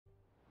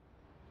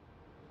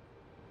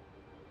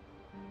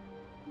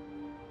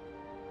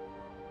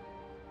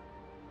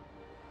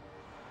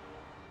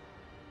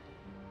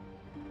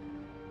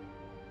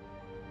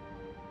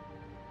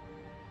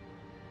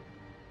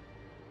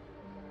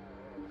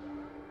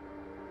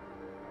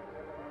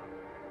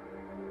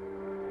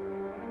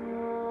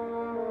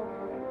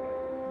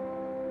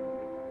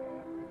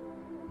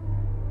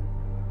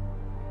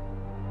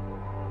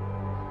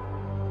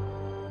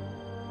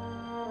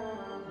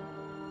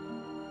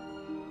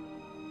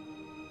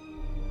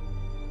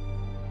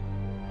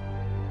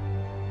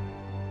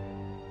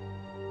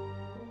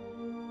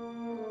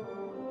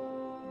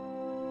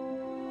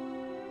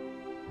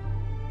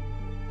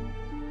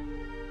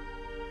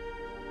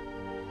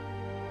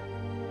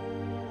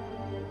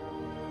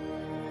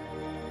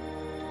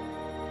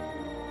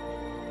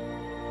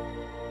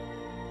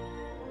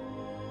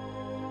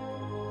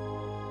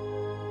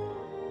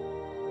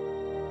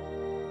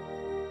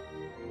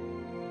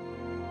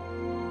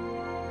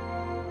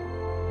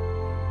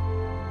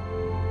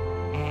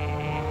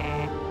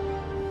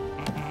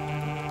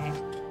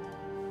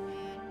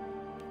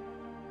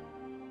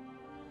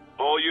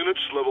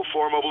level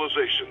 4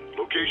 mobilization.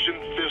 Location,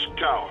 Fisk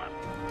Tower.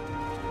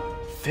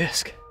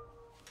 Fisk?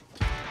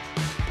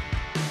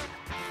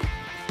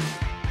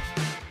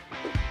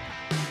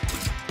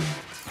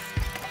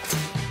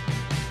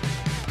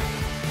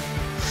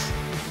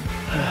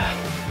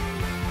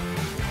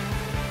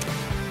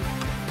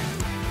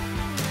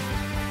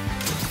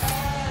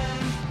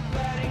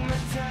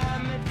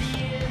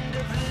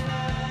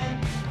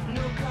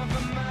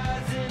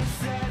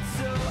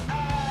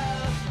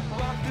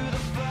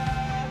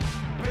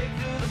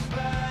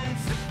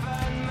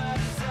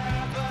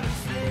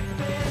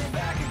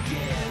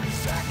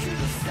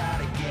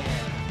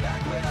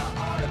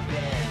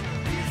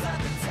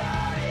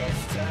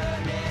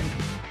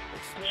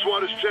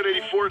 SWAT is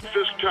 1084 at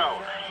Fisk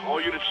Tower. All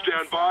units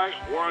stand by.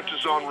 Warrant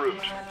is en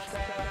route.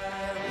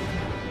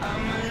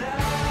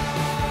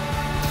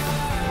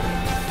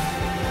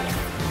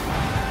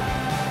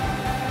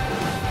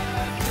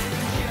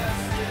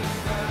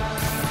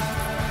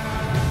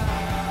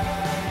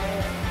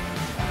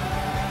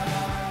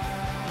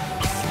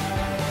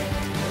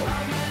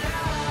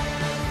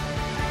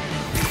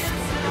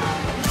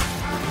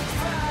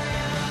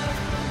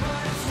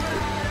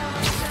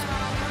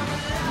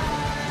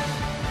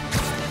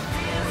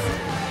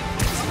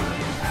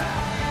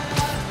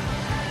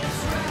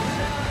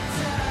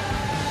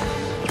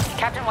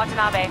 Captain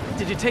Watanabe.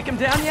 Did you take him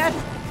down yet?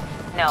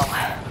 No,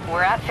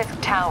 we're at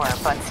Fisk Tower,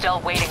 but still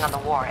waiting on the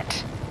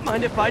warrant.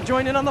 Mind if I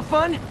join in on the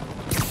fun?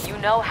 You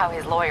know how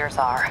his lawyers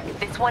are.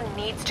 This one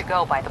needs to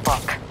go by the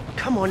book.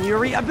 Come on,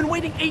 Yuri. I've been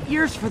waiting 8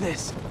 years for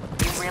this.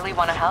 You really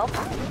want to help?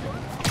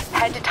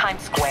 Head to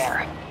Times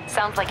Square.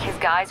 Sounds like his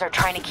guys are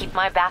trying to keep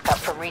my backup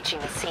from reaching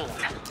the scene.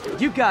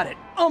 You got it.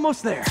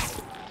 Almost there.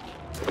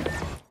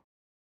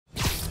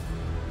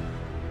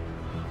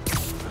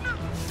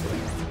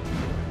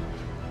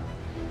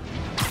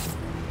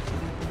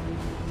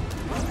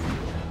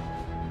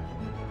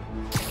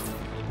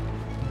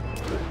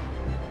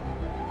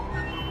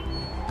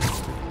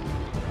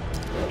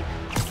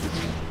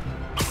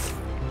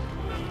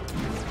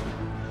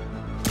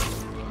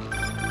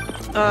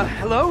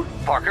 Hello?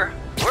 Parker,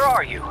 where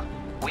are you?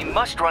 We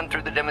must run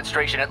through the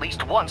demonstration at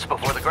least once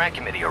before the grant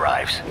committee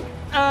arrives.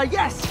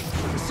 Yes.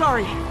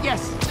 Sorry.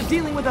 Yes.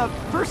 Dealing with a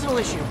personal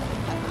issue.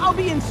 I'll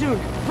be in soon.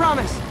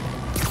 Promise.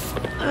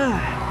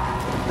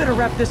 Better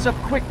wrap this up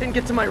quick than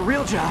get to my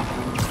real job.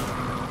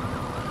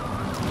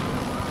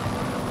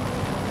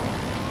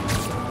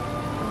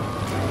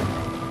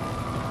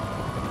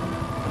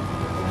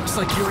 Looks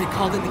like Yuri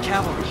called in the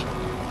cavalry.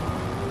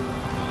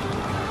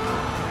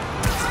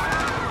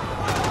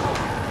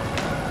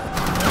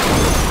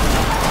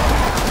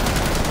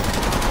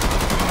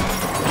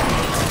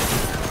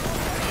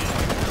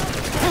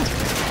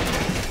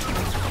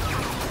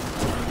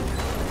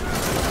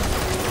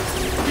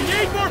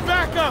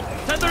 Backup!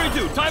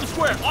 1032, Times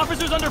Square.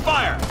 Officers under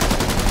fire.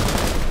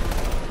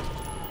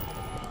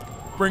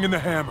 Bring in the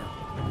hammer.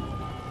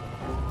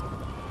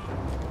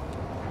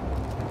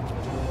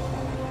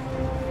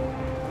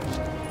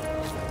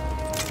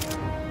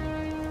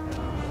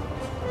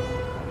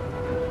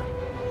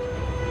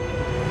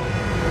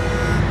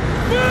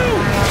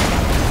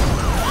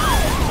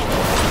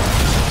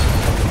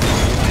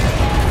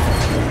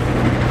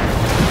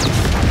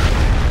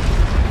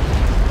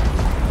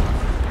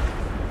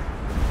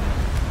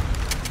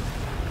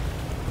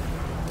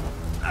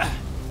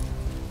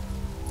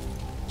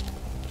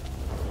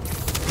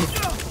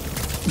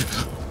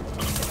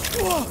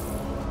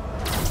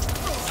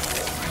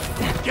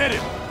 Get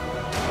him!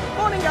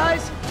 Morning,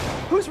 guys!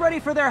 Who's ready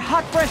for their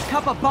hot, fresh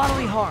cup of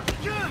bodily harm?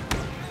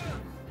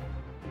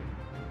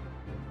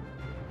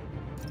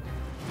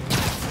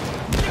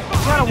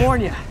 Gotta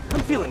warn ya, I'm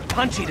feeling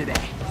punchy today.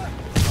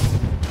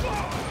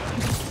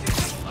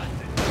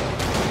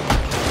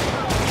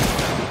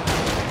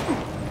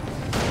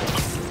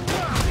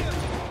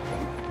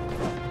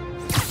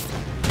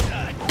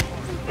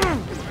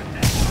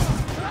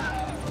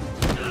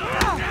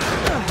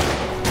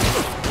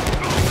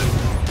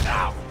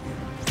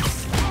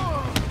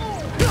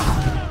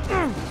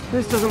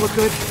 This doesn't look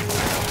good.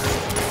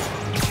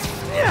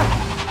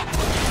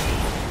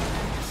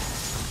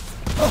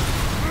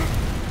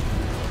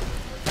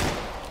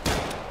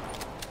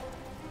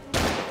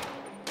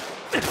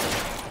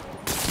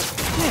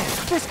 Man,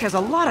 Fisk has a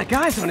lot of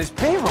guys on his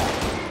payroll.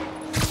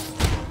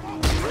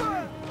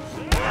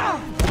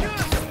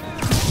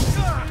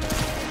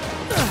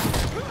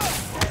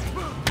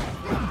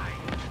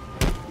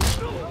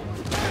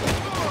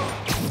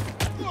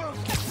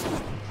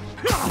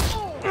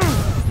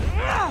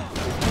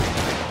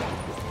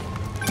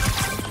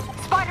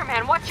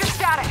 What's your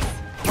status?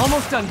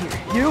 Almost done here.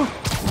 You?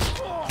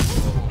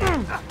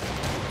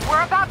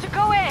 We're about to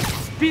go in.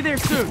 Be there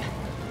soon.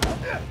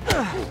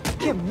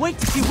 Can't wait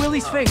to see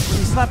Willie's face when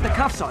you slap the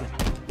cuffs on him.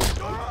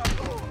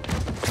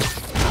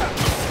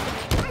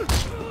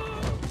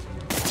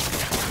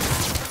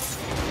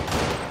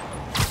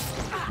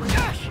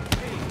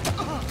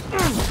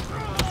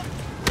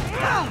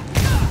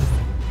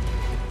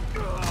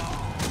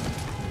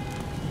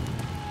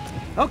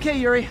 Okay,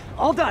 Yuri.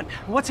 All done.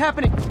 What's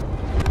happening?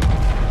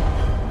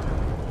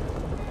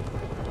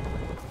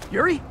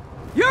 Yuri?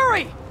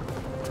 Yuri!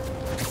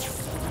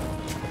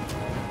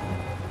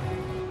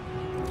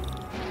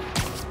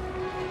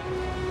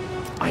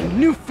 I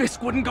knew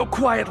Fisk wouldn't go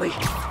quietly.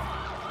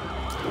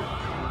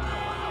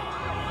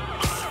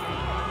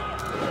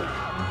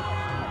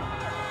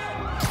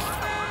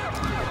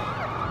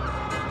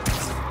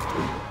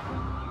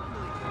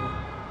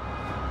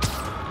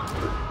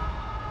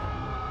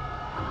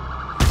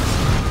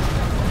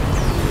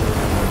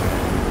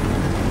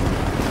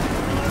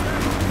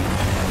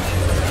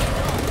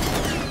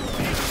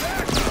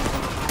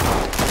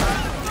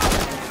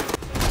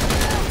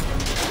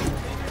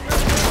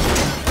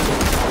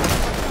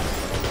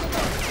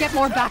 Get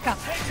more backup.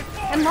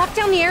 And lock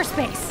down the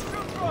airspace.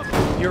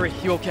 Yuri,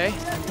 you okay?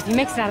 If he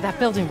makes it out of that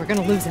building, we're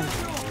gonna lose him.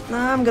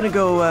 I'm gonna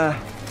go,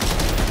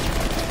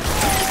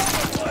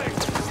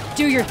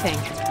 Do your thing.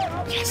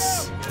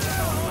 Yes!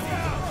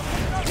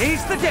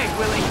 Seize the day,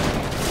 Willie!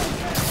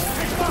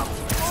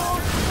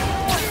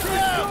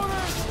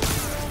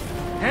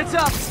 Heads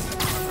up!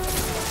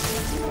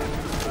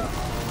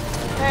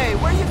 Hey,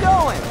 where you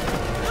going?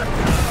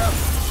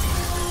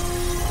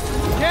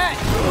 Okay!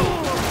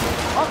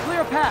 I'll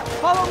clear a path.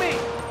 Follow me!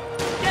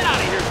 Get out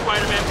of here,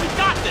 Spider-Man. We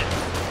got this!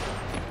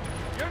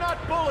 You're not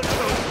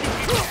bulletproof.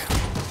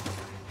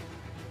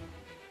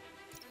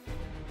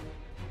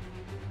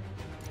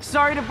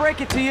 Sorry to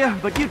break it to you,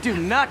 but you do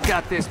not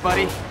got this,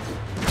 buddy.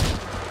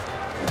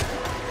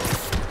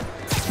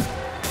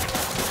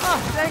 Oh,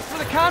 thanks for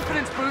the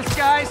confidence boost,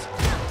 guys.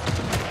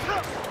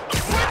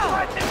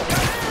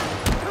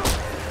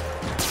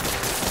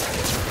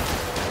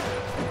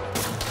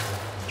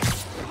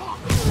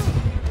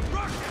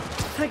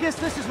 I guess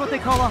this is what they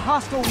call a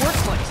hostile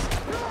workplace.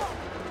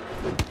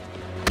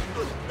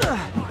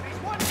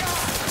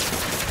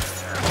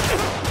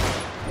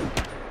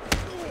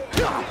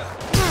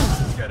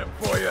 Get him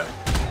for you.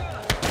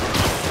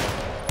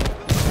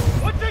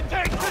 What's it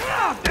take to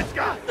stop this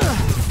guy?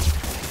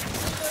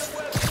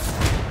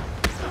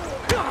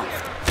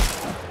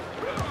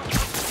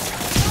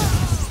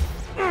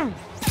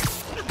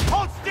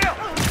 Hold still.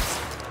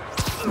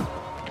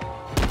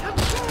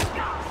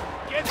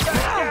 Get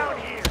back down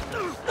here.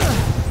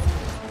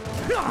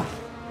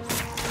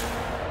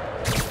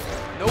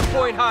 No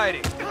point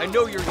hiding. I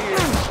know you're here.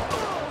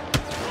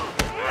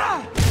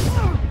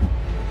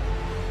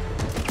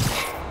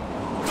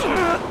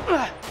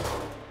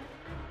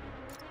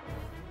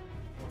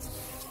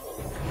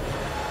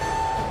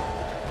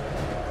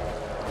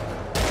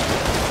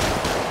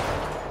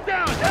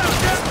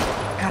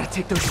 Gotta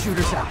take those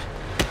shooters out.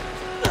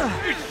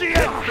 You see it?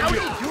 How do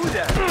you do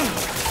that?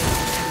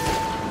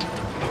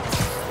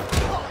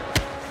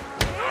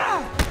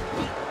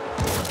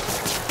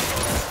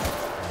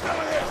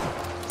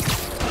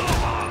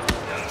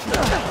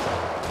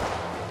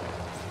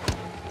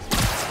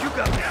 You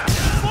got that.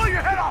 Blow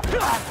your head off!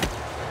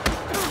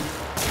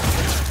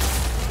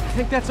 I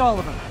think that's all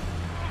of them.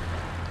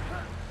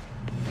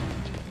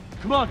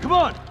 Come on, come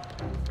on!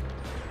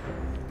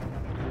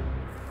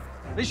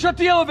 They shut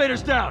the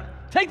elevators down!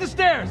 Take the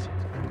stairs!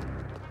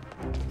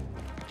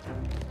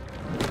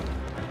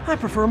 I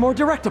prefer a more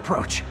direct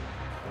approach.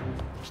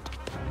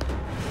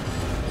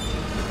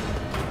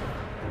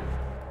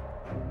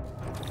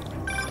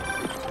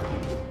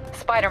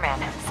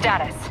 Spider-Man,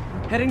 status.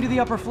 Heading to the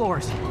upper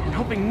floors, and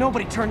hoping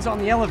nobody turns on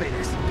the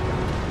elevators.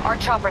 Our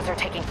choppers are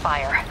taking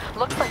fire.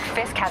 Looks like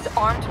Fisk has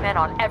armed men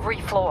on every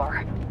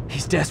floor.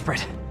 He's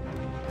desperate.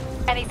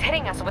 And he's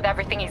hitting us with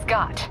everything he's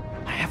got.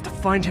 I have to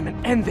find him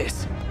and end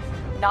this.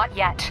 Not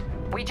yet.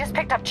 We just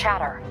picked up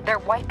chatter. They're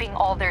wiping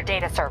all their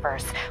data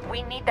servers.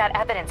 We need that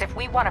evidence if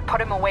we want to put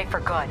him away for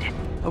good.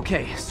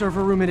 Okay,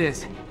 server room it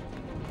is.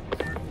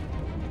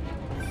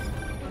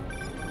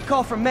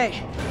 Call from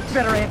May.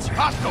 Better answer.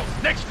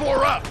 Hostiles, next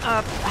floor up.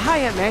 Hi,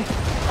 Aunt May.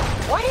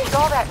 What is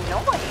all that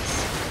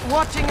noise?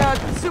 Watching a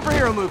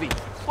superhero movie.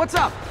 What's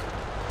up?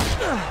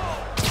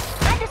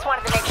 I just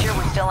wanted to make sure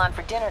we're still on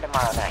for dinner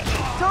tomorrow night.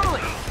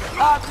 Totally.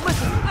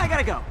 Listen, I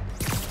gotta go.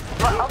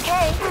 Well,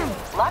 okay.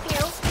 Love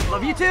you.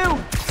 Love you too.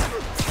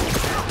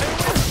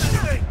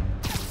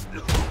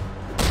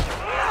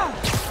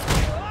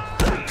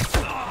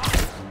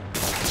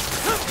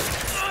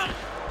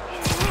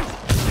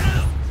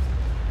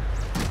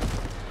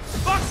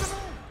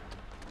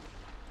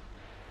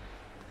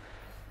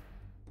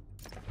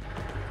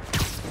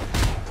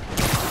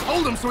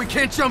 Hold him so he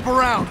can't jump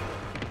around.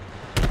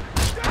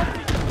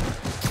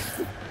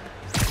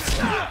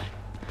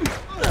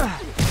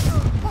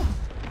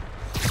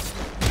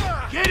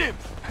 Get him!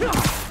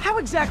 How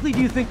exactly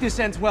do you think this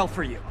ends well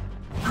for you?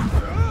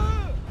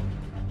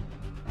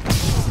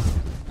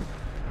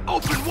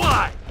 Open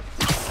wide!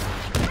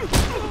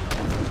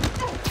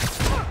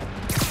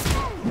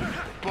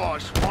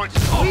 Boss wants...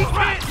 We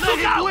can't let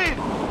him win!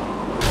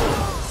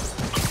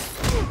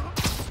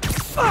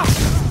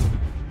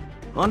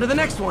 On to the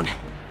next one.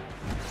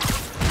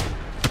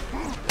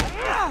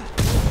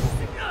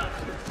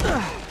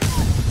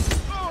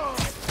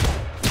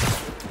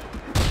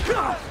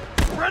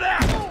 Spread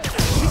out!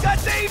 We got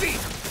Davey!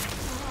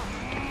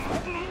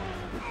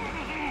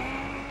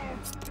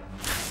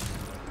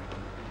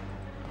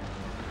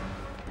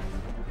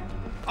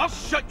 I'll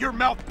shut your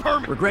mouth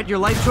permanently. Regret your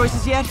life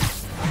choices yet?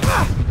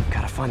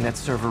 Gotta find that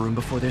server room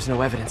before there's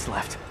no evidence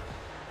left.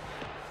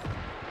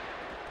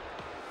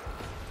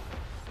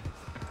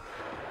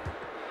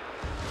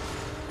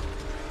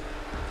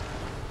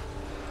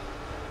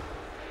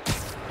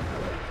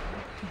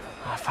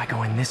 If I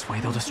go in this way,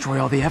 they'll destroy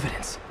all the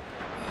evidence.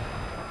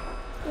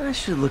 I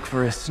should look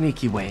for a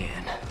sneaky way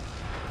in.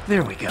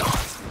 There we go.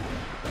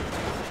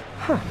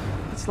 Huh.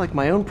 It's like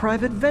my own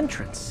private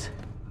ventrance.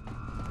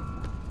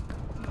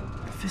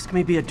 Fisk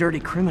may be a dirty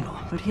criminal,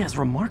 but he has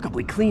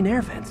remarkably clean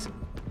air vents.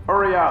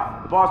 Hurry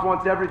up. The boss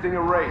wants everything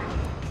erased.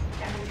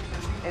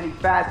 Any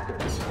faster.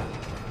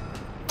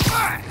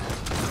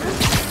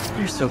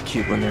 You're so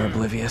cute when they're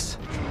oblivious.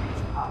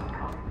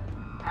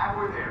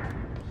 Halfway there.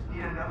 Just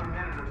need another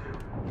minute or two.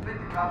 Think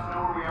the cops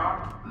know where we are?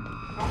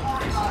 Don't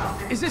worry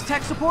about it. Is this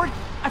tech support?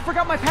 I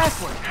forgot my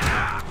password.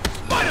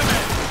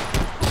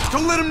 Spider-Man!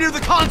 Don't let him near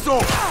the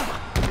console!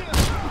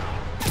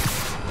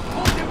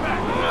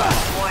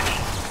 Warning.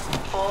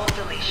 Full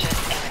deletion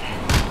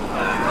imminent.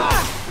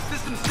 The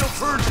system's still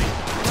purging.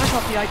 I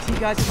thought the IT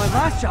guys at my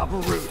last job were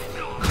rude.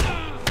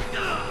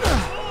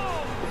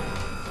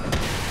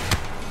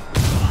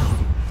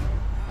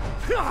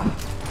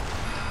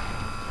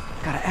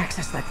 Gotta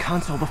access that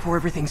console before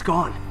everything's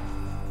gone.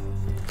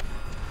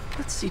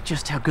 Let's see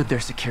just how good their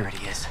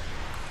security is.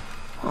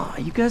 Aw,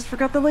 you guys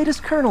forgot the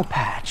latest kernel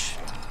patch.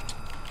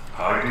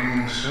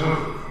 Hiding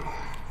so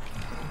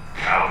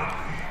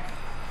cowardly,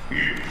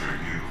 even for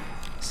you.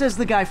 Says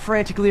the guy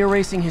frantically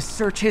erasing his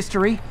search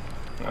history.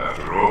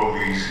 After all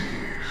these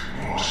years,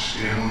 you're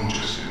still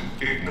just an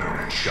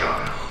ignorant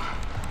child.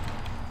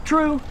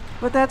 True,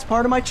 but that's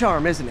part of my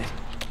charm, isn't it?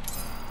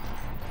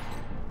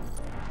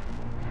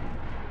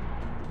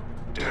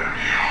 Damn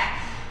you!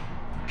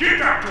 Get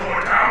that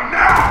door down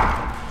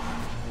now!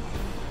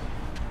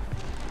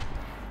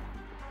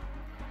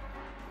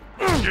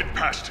 Get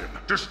past him.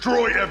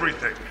 Destroy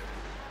everything.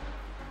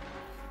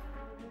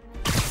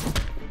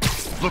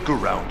 Look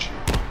around you.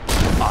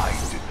 I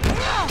did.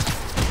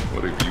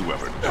 What have you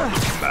ever done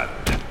with that?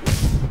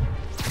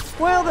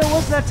 Well, there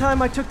was that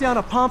time I took down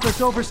a pompous,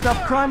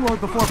 overstuffed crime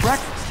lord before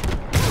breakfast.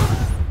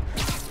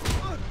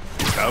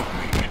 Without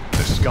me,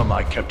 the scum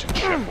I kept in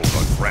check will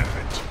run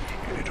rampant,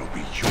 and it'll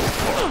be your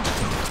fault.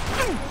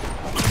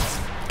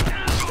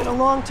 It's been a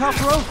long, tough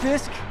road,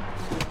 Fisk.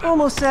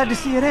 Almost sad to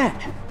see it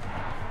end.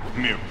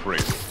 Mere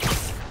praise.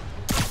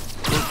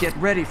 We'll get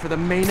ready for the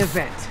main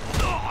event.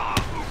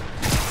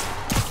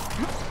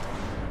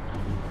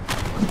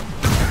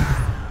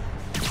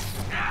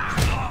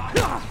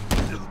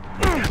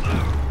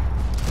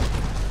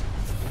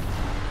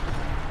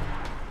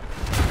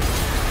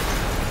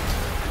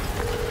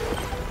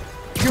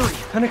 Yuri,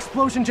 an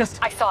explosion just...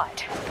 I saw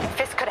it.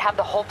 Fisk could have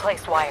the whole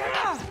place wired.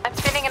 I'm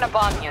sitting in a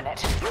bomb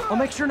unit. I'll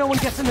make sure no one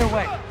gets in their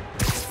way.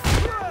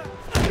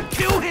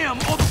 Kill him,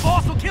 or the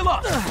boss will kill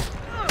us!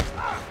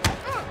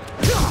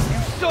 You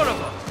son of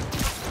a...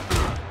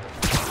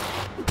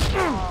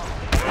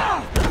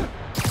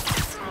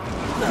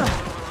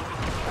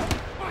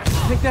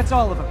 I think that's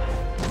all of them.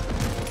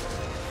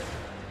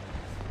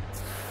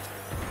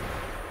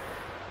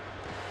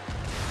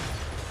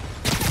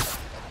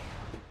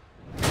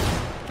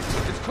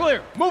 It's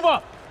clear. Move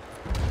up.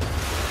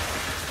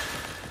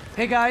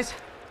 Hey guys,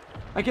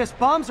 I guess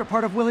bombs are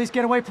part of Willie's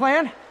getaway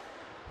plan?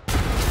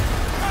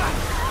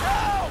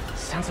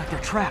 Sounds like they're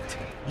trapped.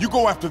 You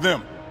go after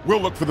them. We'll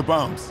look for the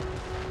bombs.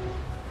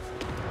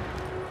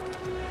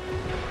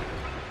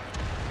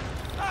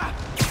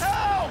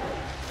 Help!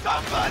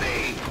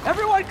 Somebody!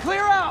 Everyone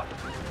clear out!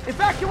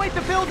 Evacuate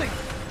the building!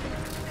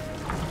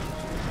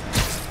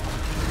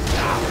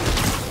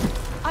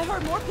 I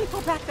heard more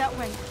people back that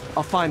way.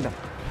 I'll find them.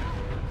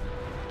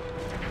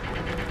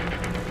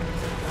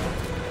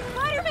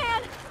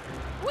 Spider-Man!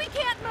 We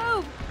can't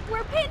move!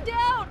 We're pinned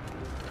down!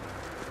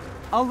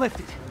 I'll lift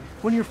it.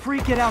 When you're free,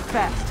 get out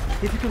fast.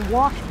 If you can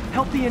walk,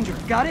 help the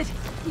injured. Got it?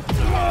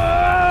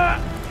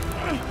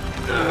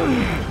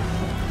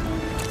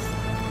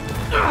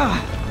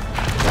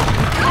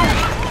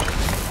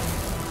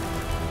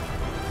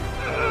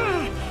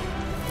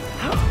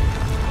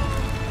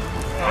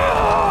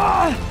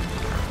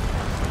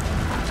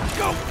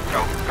 Go,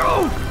 go,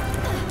 go!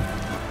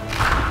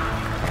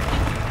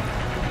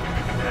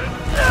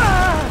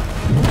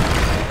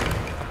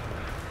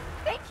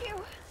 Thank you!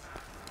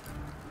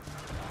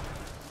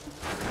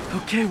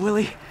 Okay,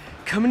 Willie.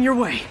 Coming your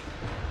way.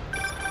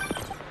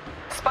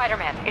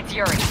 Spider-Man, it's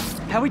Yuri.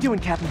 How we doing,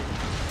 Captain?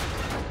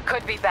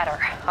 Could be better.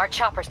 Our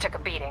choppers took a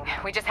beating.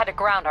 We just had to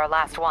ground our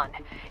last one.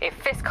 If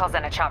Fisk calls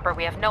in a chopper,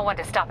 we have no one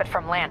to stop it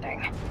from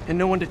landing. And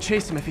no one to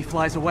chase him if he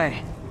flies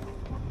away.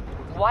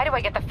 Why do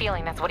I get the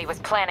feeling that's what he was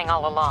planning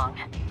all along?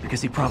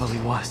 Because he probably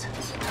was.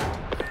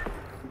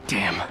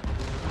 Damn.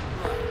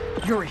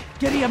 Yuri,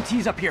 get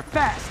EMTs up here,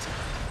 fast!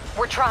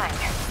 We're trying.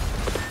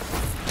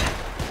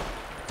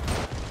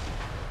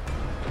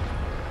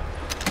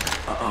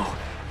 Uh-oh.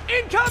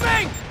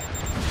 Incoming!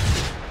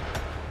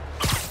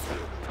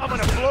 I'm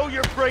gonna blow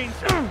your brains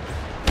out.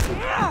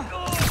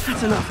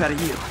 That's enough out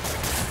of you.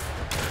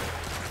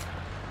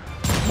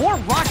 More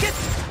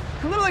rockets?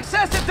 A little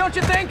excessive, don't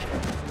you think?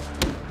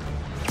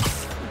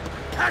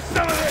 Have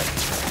some of this!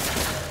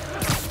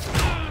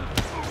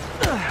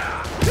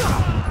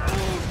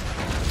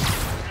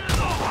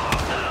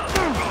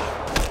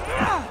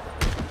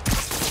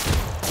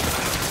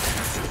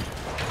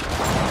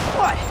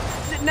 What?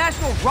 Is it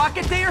National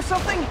Rocket Day or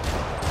something?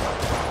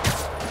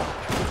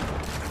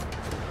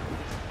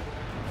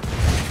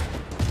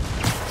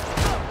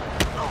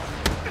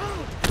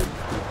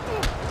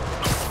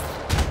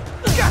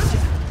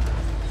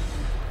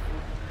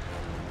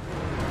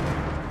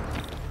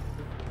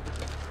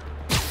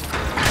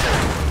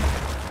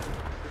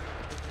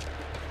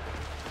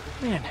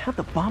 Man, how'd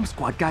the bomb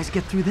squad guys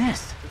get through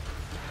this?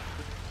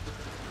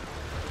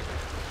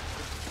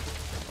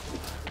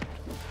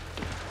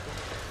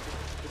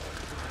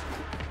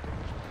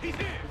 He's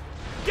here!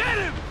 Get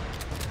him!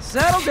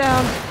 Settle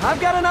down. I've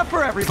got enough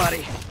for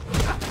everybody.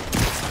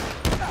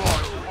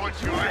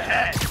 Watch your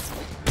head!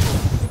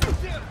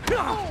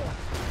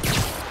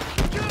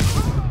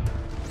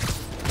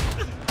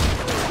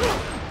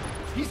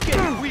 He's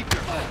getting weaker.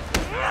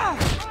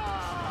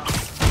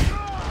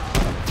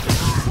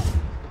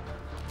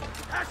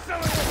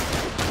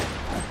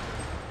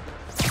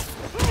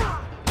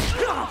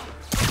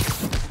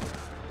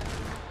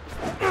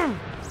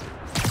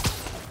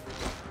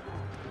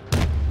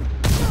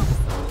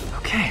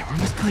 Okay,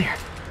 room is clear.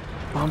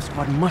 Bomb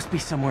squad must be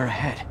somewhere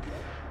ahead.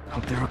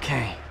 Hope they're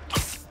okay.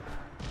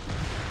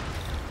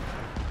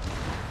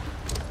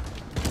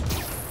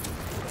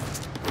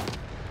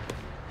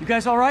 You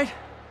guys all right?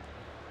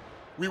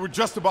 We were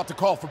just about to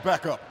call for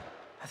backup.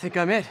 I think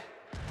I'm it.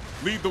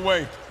 Lead the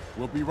way.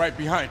 We'll be right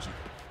behind you.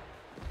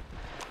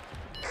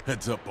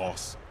 Heads up,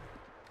 boss.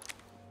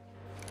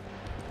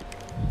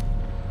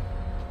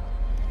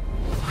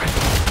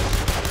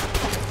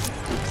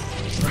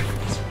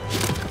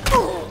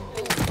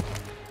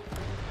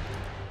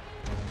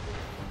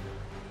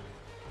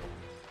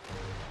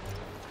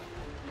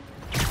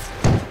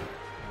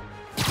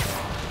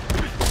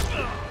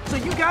 So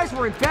you guys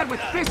were in bed with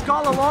Fisk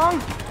all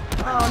along?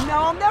 Oh no,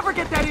 I'll never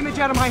get that image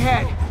out of my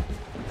head!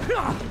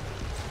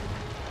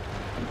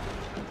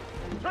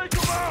 Take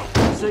him out!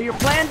 So your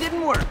plan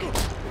didn't work.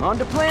 On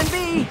to plan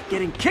B,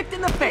 getting kicked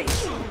in the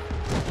face.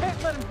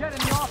 Can't let him get in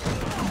the office.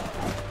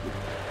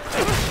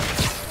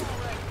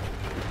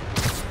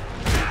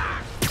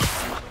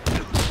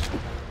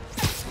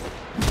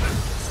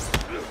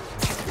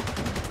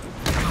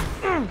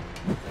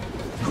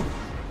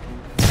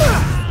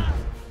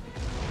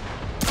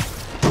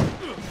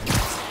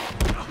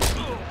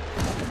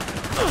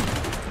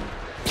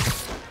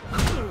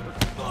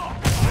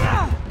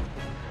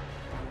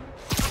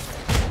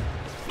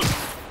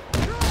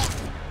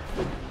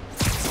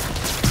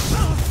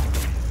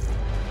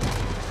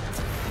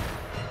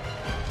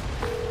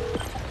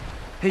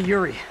 Hey,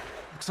 Yuri.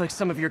 Looks like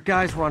some of your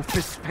guys were on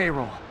Fisk's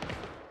payroll.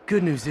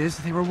 Good news is,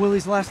 they were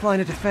Willie's last line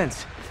of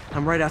defense.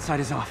 I'm right outside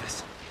his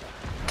office.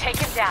 Take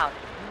him down,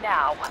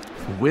 now.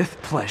 With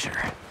pleasure.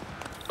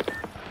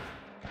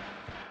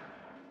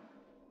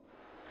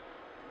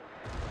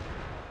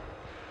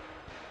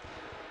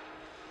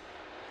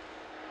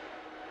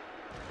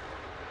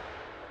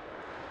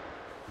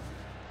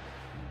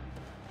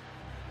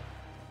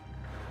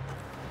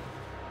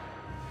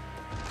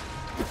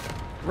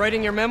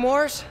 Writing your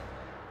memoirs?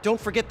 Don't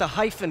forget the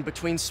hyphen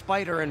between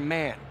spider and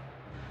man.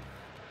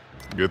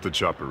 Get the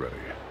chopper ready.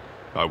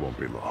 I won't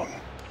be long.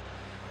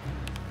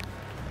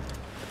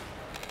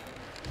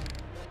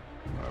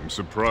 I'm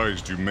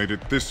surprised you made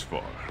it this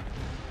far.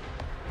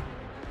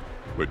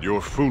 But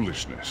your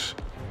foolishness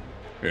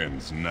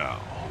ends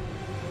now.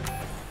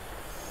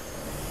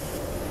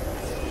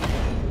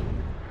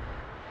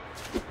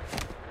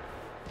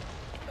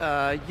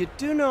 You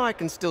do know I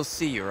can still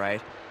see you,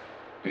 right?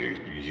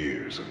 8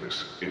 years of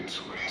this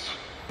insolence.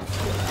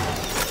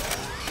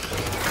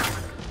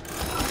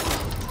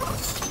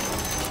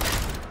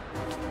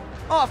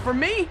 Oh, for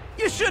me?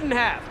 You shouldn't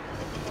have!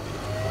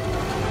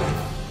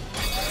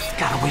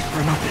 Gotta wait for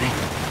an opening.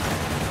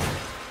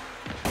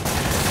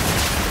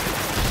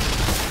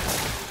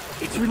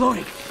 It's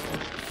reloading.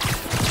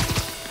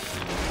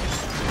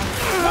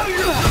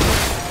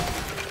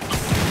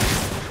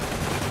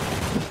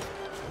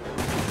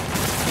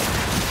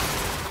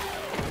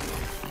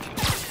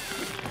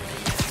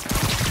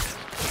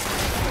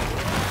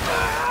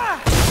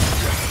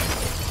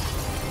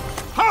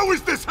 How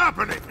is this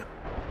happening?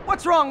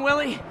 What's wrong,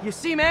 Willie? You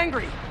seem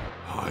angry.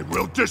 I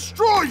will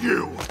destroy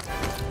you!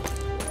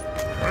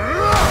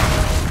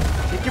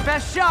 Take your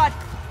best shot.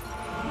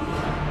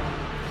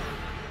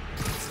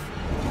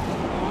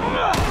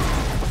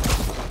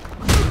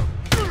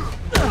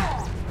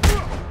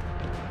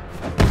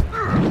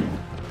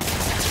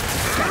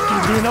 That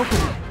can be an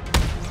opening.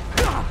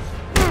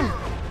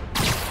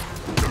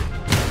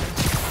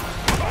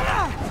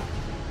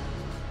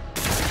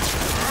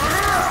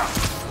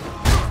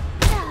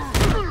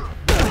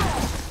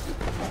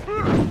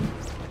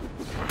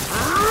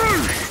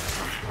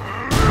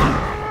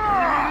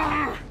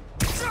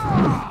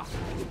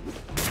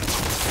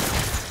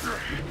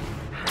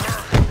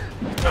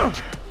 You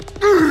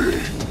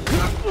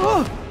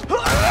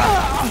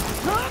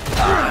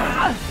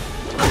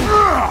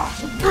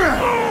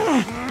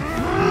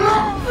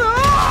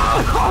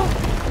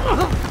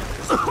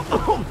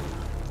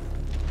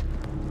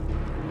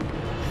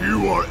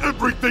are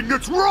everything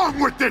that's wrong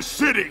with this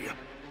city!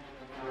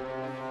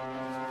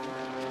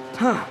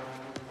 Huh.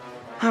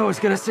 I was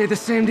gonna say the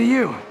same to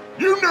you.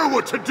 You know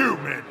what to do,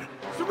 men!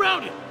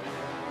 Surround it!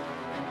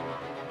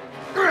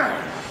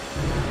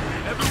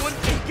 Everyone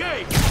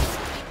engage!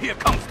 Here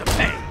comes the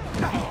pain!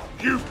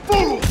 You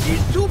fool!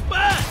 He's too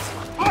fast!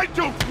 I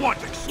don't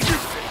want excuses!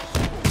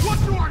 What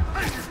do I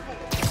pay you for?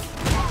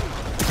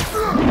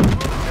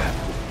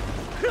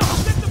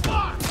 Get the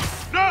bar!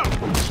 No!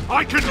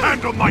 I can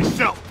handle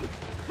myself!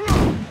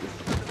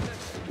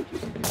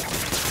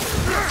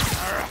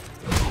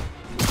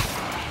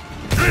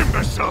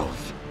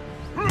 Imbeciles!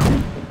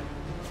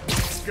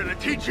 Gonna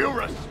teach you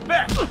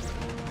respect!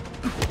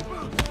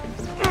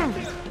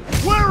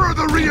 Where are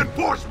the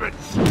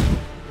reinforcements?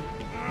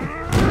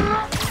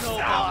 No,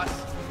 boss.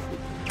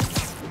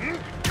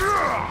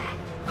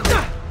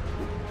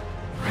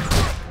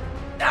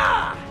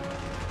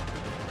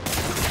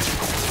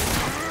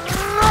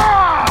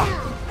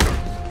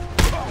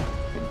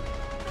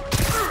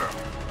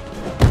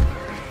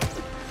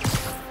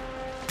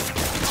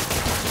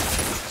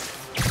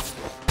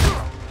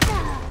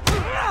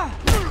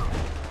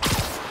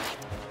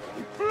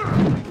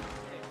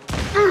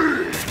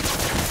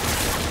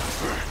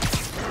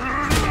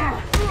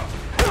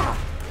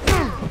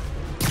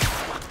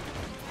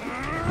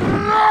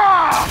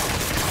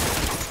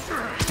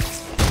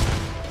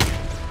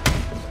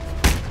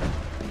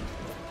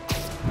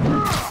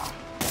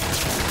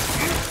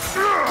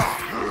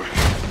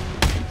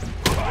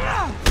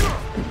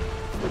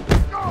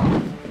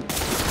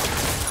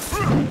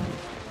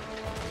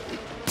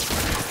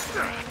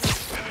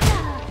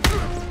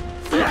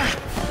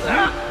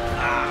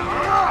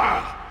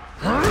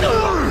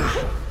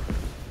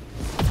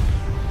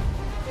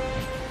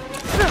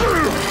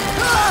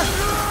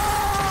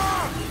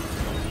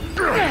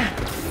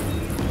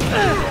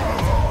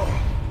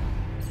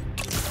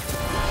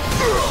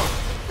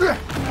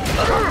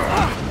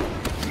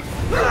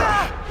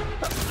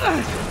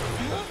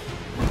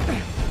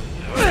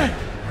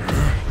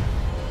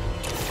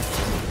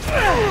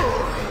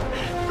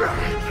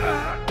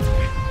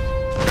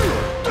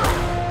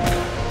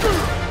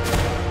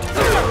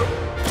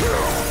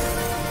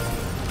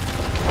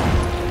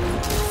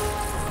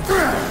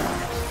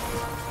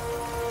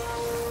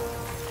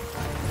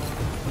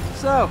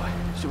 So,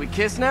 should we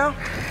kiss now?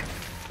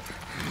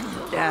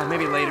 Yeah,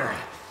 maybe later.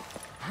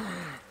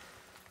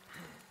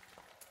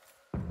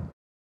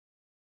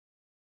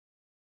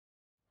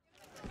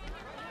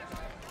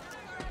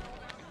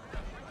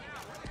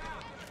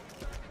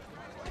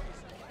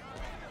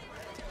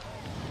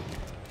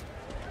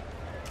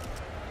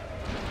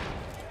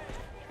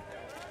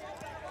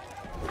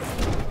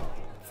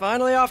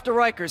 Finally off to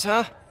Rikers,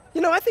 huh? You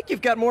know, I think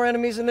you've got more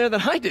enemies in there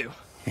than I do.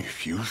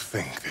 If you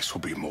think this will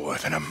be more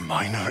than a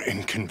minor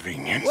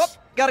inconvenience... Whoop,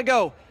 gotta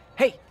go.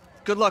 Hey,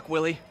 good luck,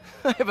 Willie.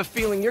 I have a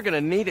feeling you're gonna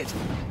need it.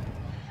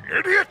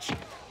 Idiot!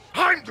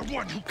 I'm the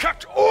one who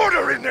kept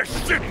order in this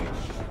city!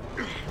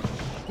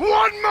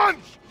 1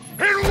 month!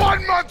 In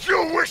 1 month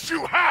you'll wish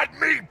you had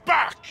me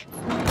back!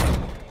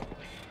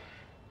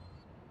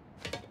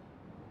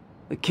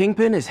 The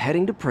Kingpin is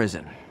heading to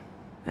prison.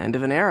 End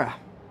of an era.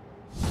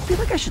 I feel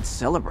like I should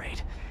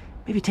celebrate.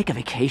 Maybe take a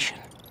vacation.